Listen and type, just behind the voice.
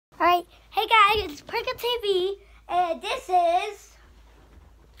Alright, hey guys, it's ParkerTV, and this is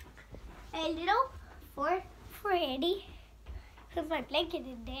a little for Freddy. Put my blanket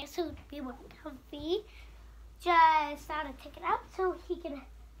in there so it'll be more comfy. Just now to take it out so he can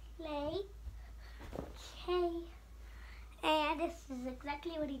lay. Okay, and this is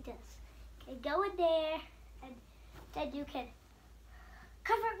exactly what he does. Okay, go in there, and then you can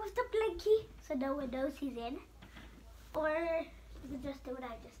cover it with the blankie so no one knows he's in. Or you can just do what I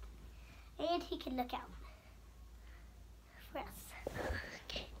just did. And he can look out for us.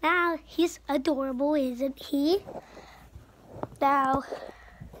 Okay. Now, he's adorable, isn't he? Now,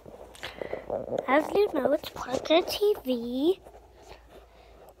 as you know, it's ParkerTV.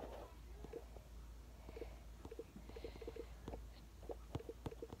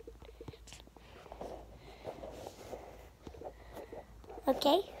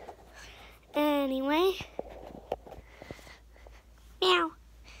 Okay. Anyway. Meow.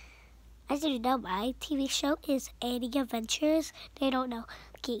 As you know, my TV show is Any Adventures. They don't know.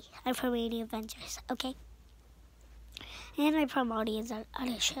 Okay, I'm from Any Adventures, okay? And I'm from all these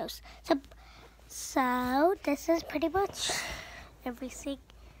other shows. So this is pretty much everything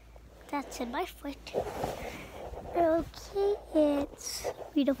that's in my foot. Okay, it's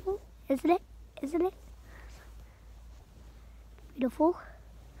beautiful, isn't it? Isn't it? Beautiful,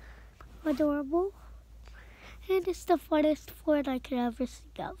 adorable, and it's the funnest foot I could ever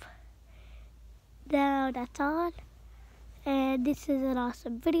think of. Now that's all, and this is an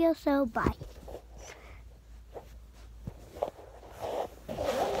awesome video, so bye.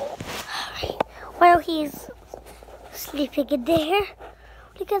 Alright, while he's sleeping in there,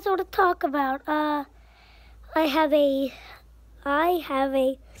 what do you guys want to talk about? I have a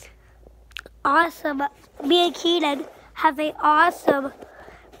awesome, me and Keenan have a awesome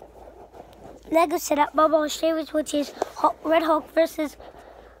Lego set up, Momo's favorites, which is Red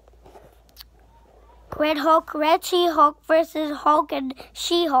She-Hulk versus Hulk and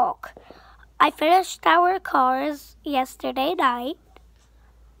She-Hulk. I finished our cars yesterday night.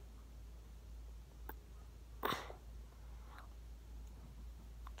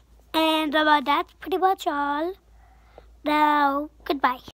 And that's pretty much all. Now, goodbye.